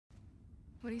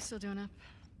What are you still doing up?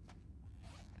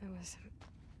 I was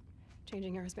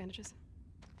changing Yara's bandages.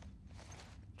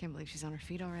 Can't believe she's on her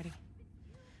feet already.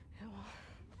 Yeah, well,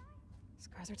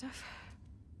 scars are tough.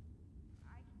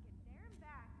 I can get there and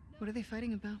back. What are they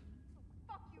fighting about? So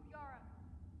fuck you, Yara. I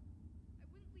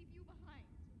wouldn't leave you behind.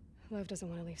 Lev doesn't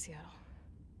want to leave Seattle.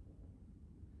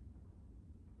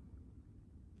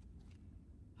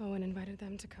 Owen invited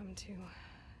them to come to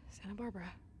Santa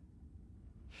Barbara.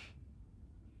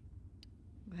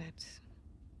 That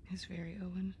is very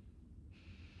Owen.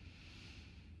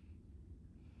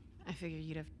 I figure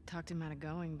you'd have talked him out of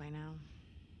going by now.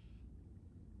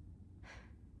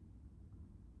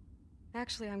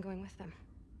 Actually, I'm going with them.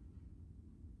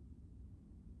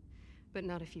 But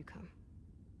not if you come.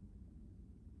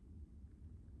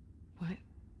 What?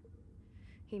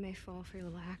 He may fall for your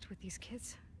little act with these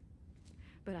kids,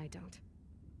 but I don't.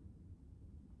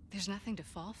 There's nothing to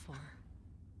fall for.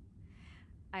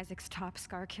 Isaac's top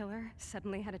scar killer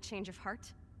suddenly had a change of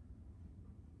heart?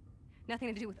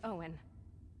 Nothing to do with Owen,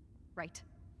 right?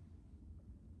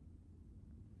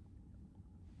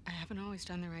 I haven't always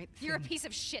done the right thing. You're a piece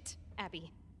of shit,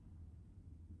 Abby.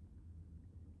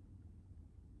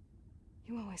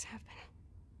 You always have been.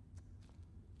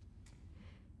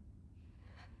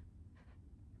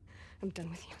 I'm done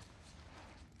with you.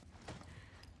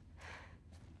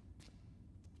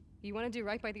 You want to do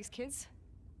right by these kids?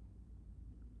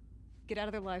 Get out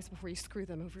of their lives before you screw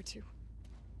them over too.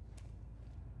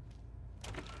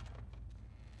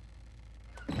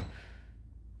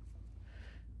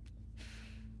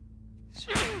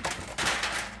 Fuck.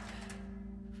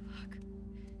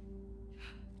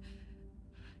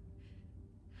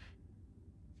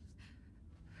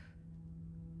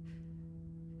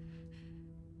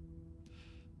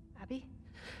 Abby?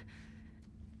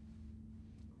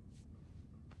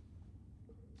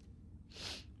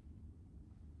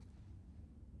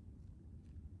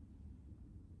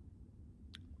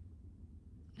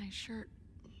 Nice shirt.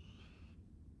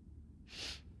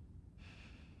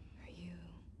 Are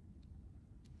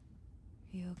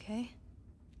you okay?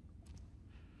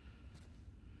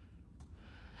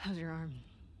 How's your arm?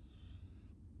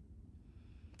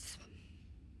 It's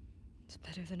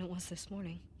better than it was this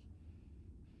morning.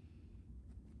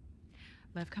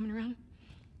 Lev coming around?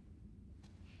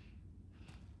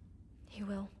 He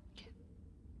will.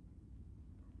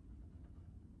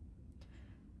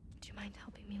 Do you mind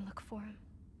helping me look for him?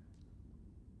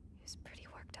 He was pretty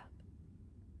worked up.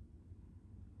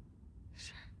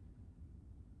 Sure.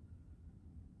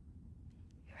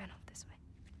 He ran off this way.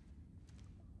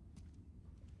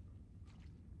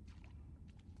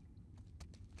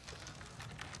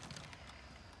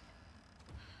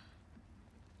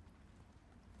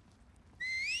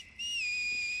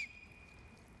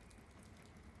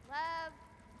 Lev.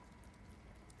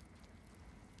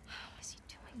 How is he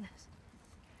doing this?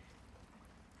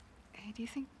 Hey, do you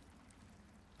think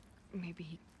maybe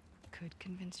he could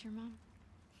convince your mom?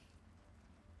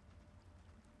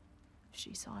 If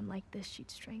she saw him like this, she'd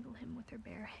strangle him with her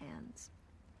bare hands.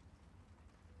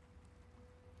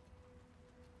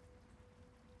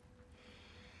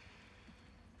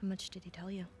 How much did he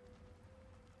tell you?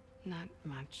 Not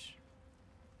much.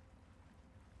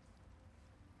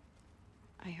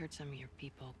 I heard some of your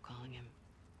people calling him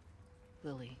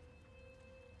Lily.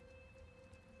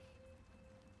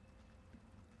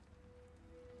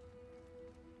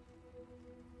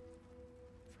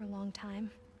 For a long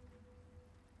time,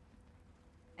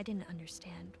 I didn't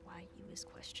understand why he was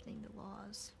questioning the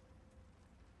laws,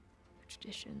 the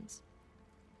traditions.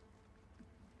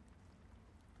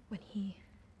 When he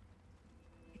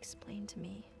explained to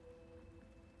me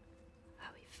how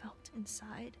he felt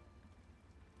inside,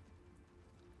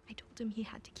 I told him he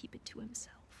had to keep it to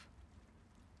himself.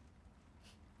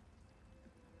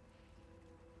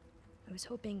 I was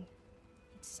hoping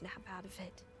he'd snap out of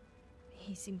it.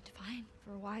 He seemed fine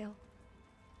for a while.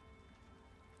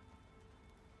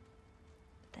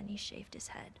 But then he shaved his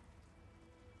head.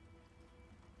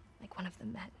 Like one of the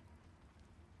men.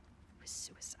 It was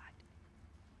suicide.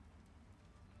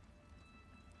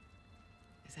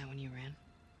 Is that when you ran?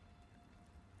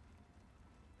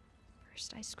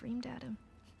 First I screamed at him.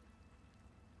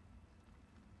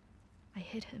 I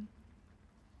hit him.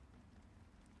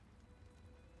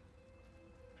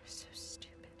 I was so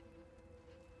stupid.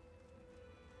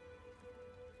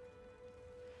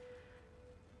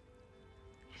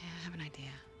 Yeah, I have an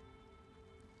idea.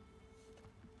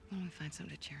 Why don't we find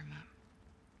something to cheer him up?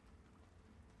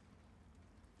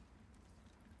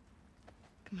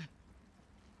 Come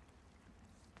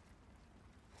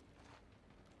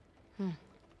on.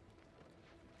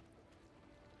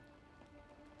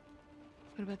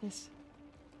 What about this?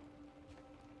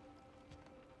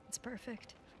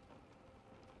 perfect.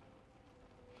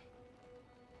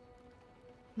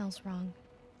 Mel's wrong,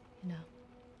 you know.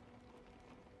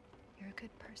 You're a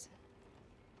good person.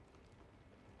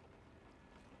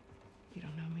 You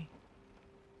don't know me.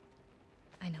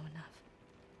 I know enough.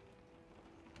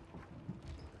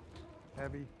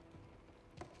 Abby,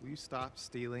 will you stop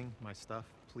stealing my stuff,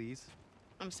 please?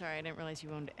 I'm sorry, I didn't realize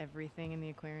you owned everything in the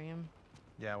aquarium.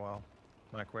 Yeah, well,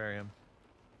 my aquarium,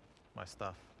 my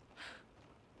stuff.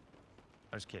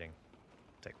 I'm just kidding.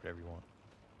 Take whatever you want.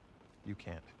 You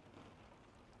can't.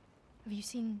 Have you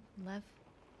seen Lev?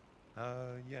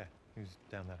 Yeah. He was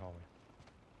down that hallway.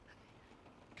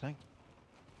 Can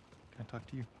I talk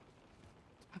to you?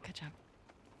 I'll catch up.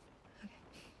 Okay.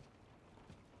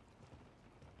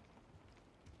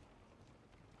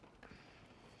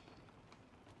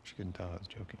 She couldn't tell I was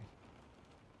joking.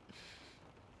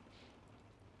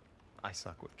 I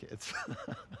suck with kids.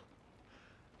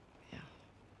 Yeah.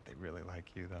 They really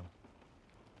like you, though.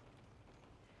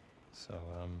 So,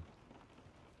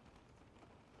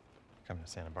 coming to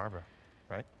Santa Barbara,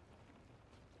 right?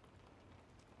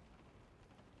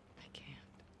 I can't.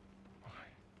 Why?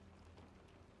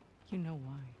 You know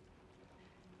why.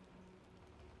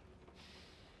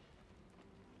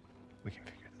 We can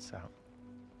figure this out.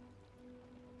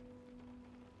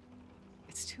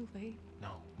 It's too late.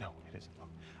 No, it isn't. Look,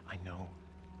 I know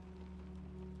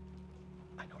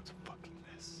it's a fucking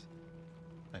mess.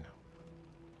 I know.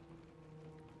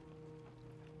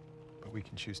 But we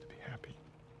can choose to be happy.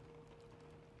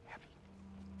 Happy.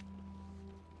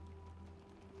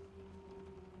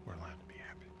 We're allowed to be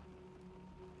happy.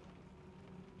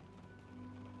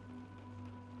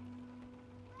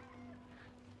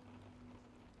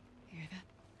 You hear that?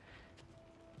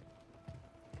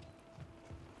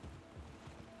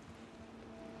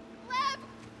 Lev!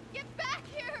 Get back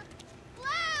here!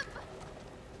 Lev!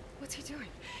 What's he doing?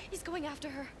 He's going after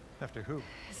her. After who?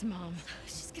 His mom.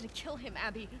 She's gonna kill him,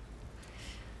 Abby.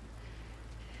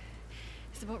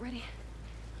 Is the boat ready?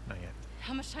 Not yet.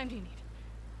 How much time do you need?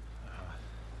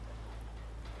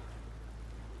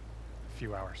 A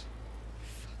few hours.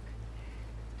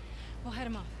 We'll head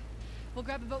him off. We'll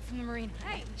grab a boat from the marina.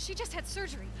 Hey, she just had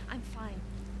surgery. I'm fine.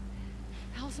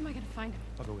 How else am I gonna find him?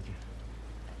 I'll go with you.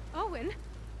 Owen?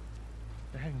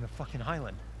 They're heading to the fucking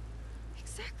island.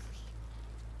 Exactly.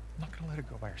 I'm not gonna let her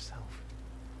go by herself.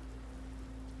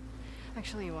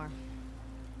 Actually, you are.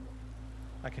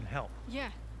 I can help. Yeah,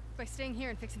 by staying here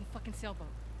and fixing the fucking sailboat.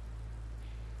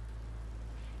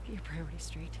 Get your priorities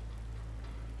straight.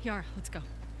 Yara, let's go.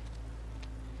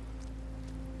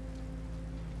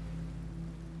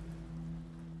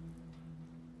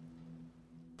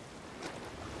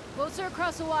 Boats are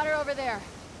across the water over there.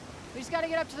 We just gotta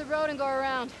get up to the road and go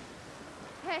around.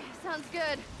 Hey, sounds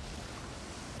good.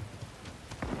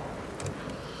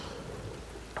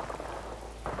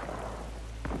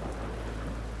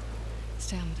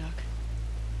 Stay on the dock.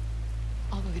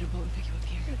 I'll go get a boat and pick you up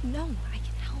here. No, I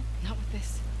can help. Not with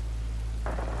this. I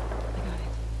got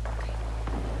it. Okay.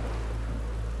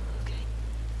 Okay.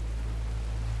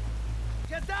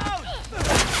 Get down!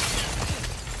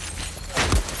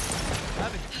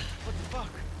 Abby, what the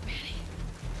fuck? Manny.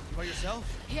 You by yourself?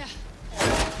 Yeah.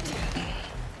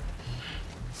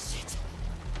 Shit.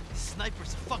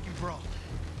 Sniper's a fucking bro.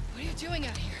 What are you doing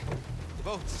out here? The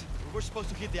boats. We were supposed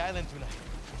to hit the island tonight.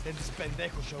 Then this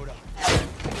pendejo showed up.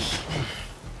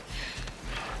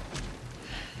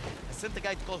 I sent the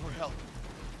guy to call for help.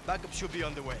 Backup should be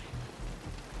on the way.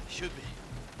 Should be.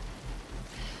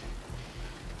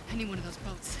 I need one of those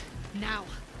boats. Now.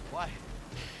 Why?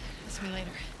 Ask me later.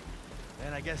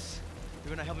 Then I guess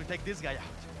you're gonna help me take this guy out.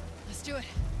 Let's do it.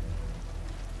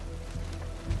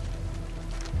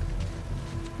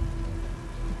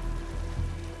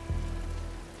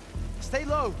 Stay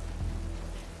low!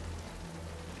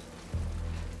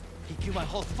 He killed my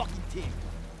whole fucking team.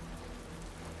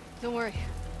 Don't worry.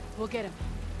 We'll get him.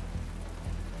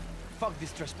 Fuck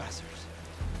these trespassers.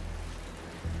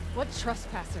 What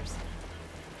trespassers?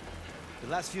 The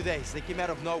last few days, they came out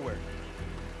of nowhere.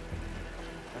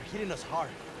 They're hitting us hard.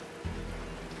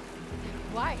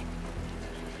 Why?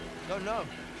 Don't know.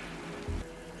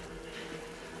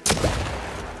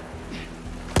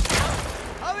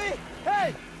 Javi!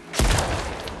 Hey!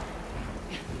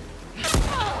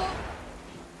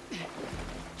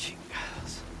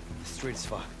 Chingados. The street's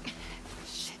fucked.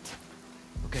 Shit.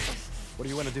 Okay, what do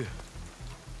you want to do?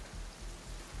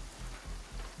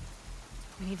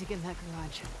 We need to get in that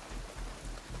garage.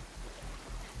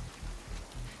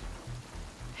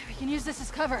 We can use this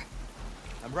as cover.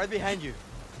 I'm right behind you.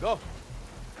 Go!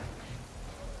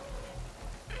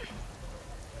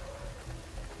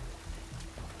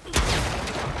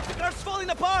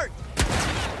 falling apart!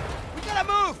 We gotta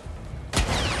move!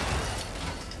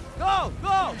 Go!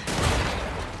 Go!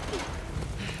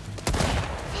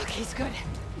 Fuck, he's good.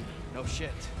 No shit.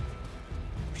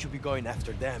 We should be going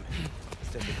after them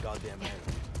instead of the goddamn man.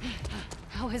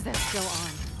 How is that still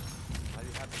on? What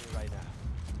is happening right now?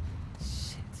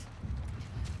 Shit.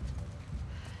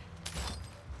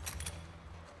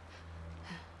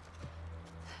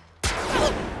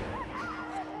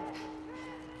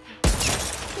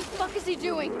 What the fuck is he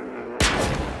doing?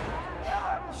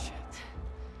 Shit.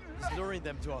 He's luring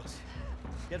them to us.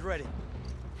 Get ready.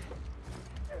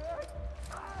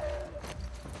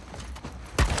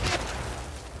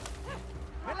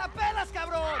 ¡Me la pelas,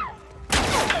 cabrón!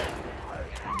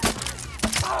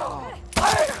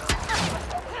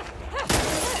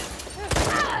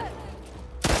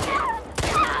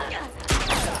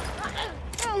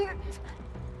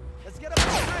 Let's get up on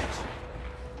the bridge!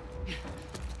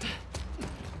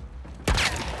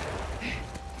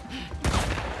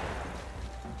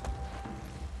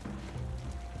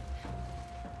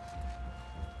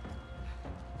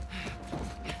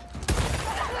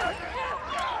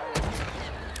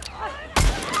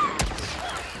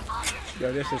 Yo,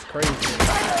 this is crazy.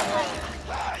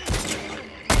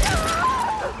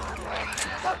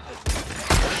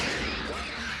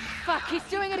 Fuck, he's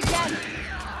doing it again.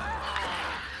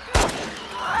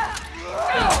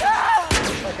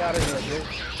 Fuck out of here, dude.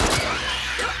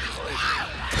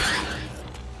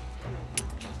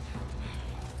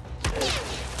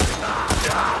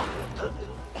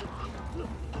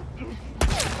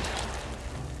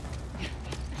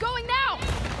 Going now!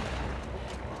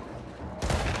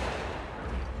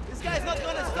 This guy's not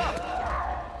gonna stop!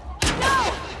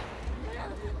 No!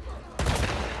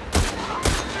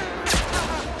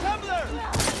 Tumbler!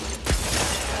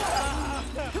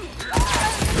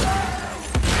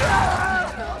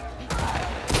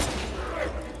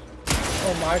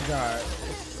 Oh my god.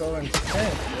 It's so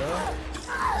intense, bro.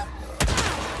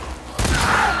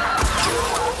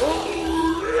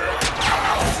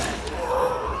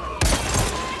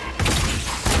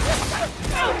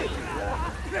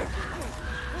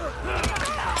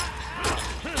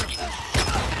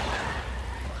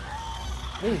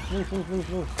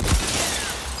 Move.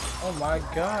 Oh my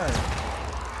god.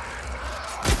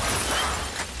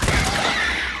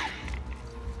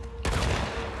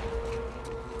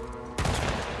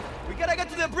 We gotta get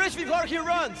to the bridge before he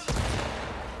runs!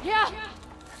 Yeah!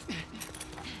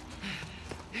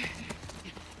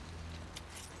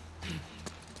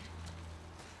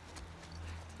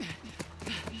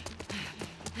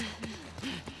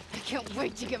 I can't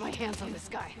wait to get my hands on this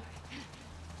guy.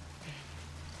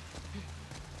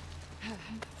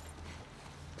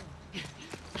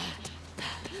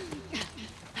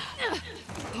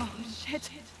 Oh, shit.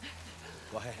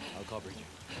 Go ahead, I'll cover you.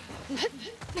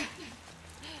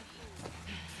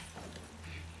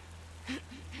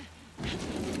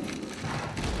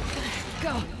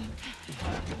 Go.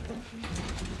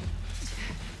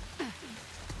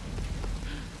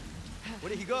 Where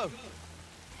did he go?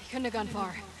 He couldn't have gone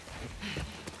far.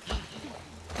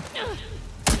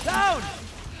 Down!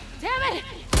 Damn it!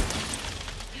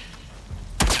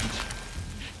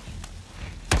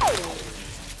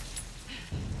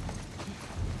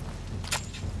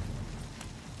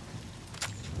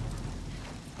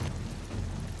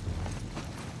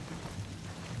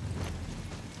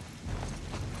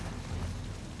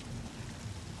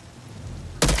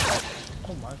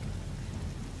 Oh my god.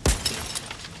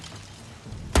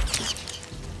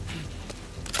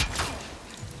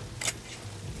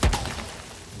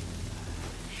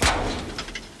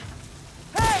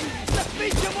 Hey! ¡Ese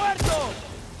pinche muerto!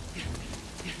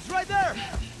 He's right there!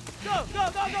 Go!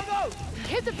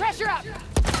 Keep the pressure up! Shit!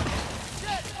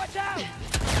 Watch out!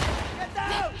 Get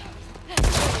down!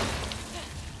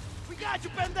 We got you,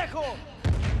 pendejo!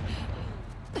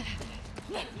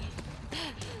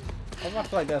 I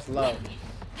feel like that's low.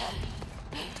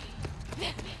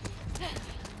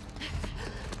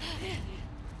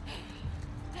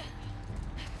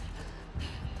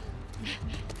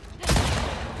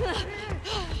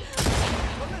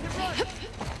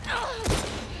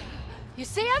 You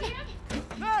see him?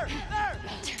 There!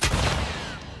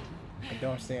 I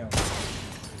don't see him.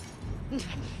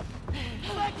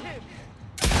 Select him!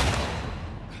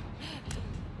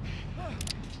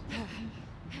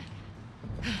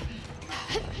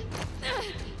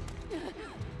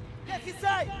 Get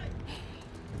inside!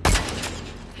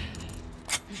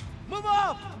 Move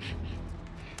up!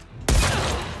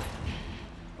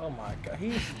 Oh my god,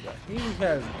 he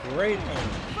has great aim.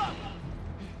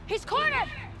 He's cornered!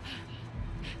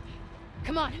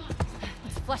 Come on,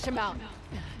 let's flush him out.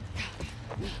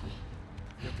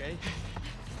 You okay?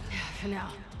 For now.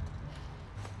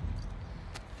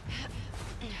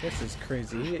 This is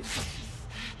crazy.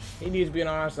 He needs to be on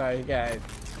our side. He got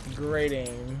great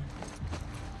aim.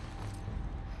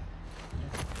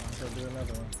 I'll do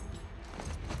another one.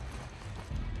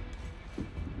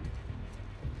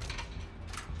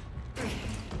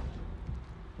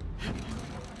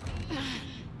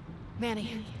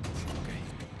 Manny.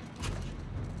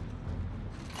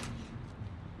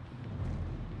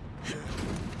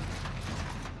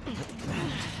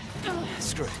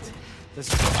 Screw it. Let's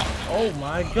go. Oh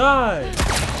my god!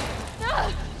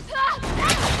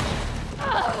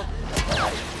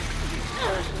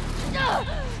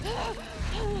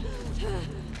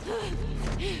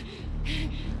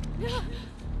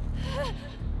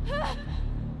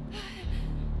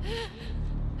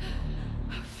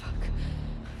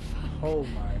 Oh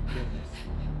my goodness.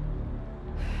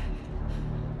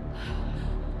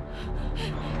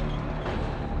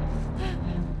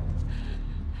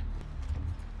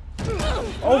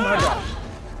 Oh my god.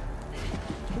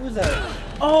 Who is that?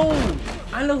 Oh!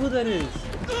 I know who that is.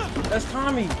 That's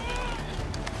Tommy.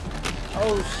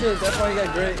 Oh shit, that's why he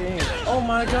got great aim. Oh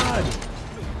my god.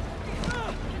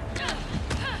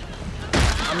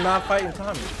 I'm not fighting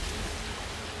Tommy.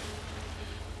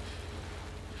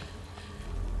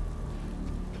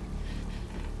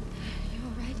 You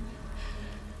alright?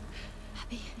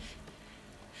 Happy?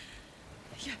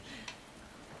 Yeah.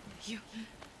 You.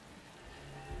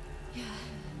 Yeah.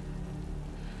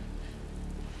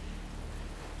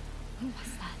 Who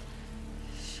was that?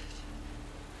 Shit.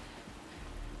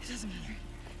 It doesn't matter.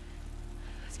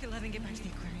 Let's get Lev and get back to the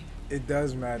aquarium. It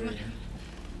does matter. We'll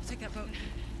take that boat.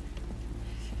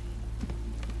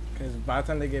 Because by the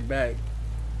time they get back,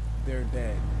 they're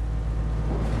dead.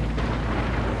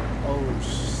 Oh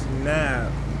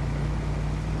snap.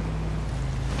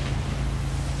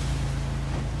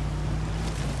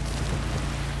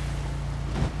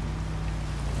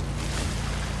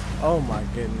 Oh my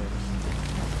goodness.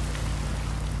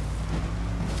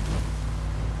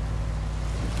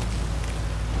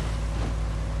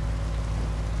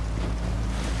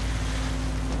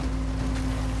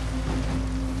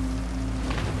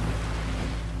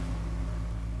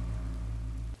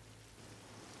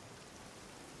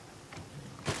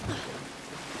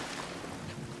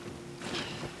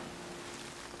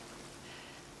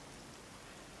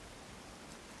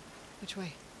 Which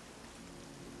way?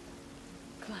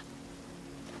 Come on.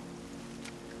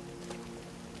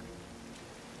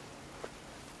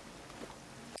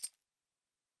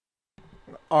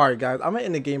 Alright guys, I'm gonna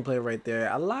end the gameplay right there.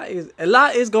 A lot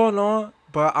is going on,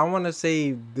 but I wanna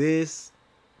save this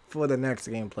for the next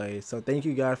gameplay. So thank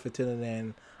you guys for tuning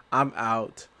in. I'm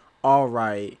out.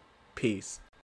 Alright. Peace.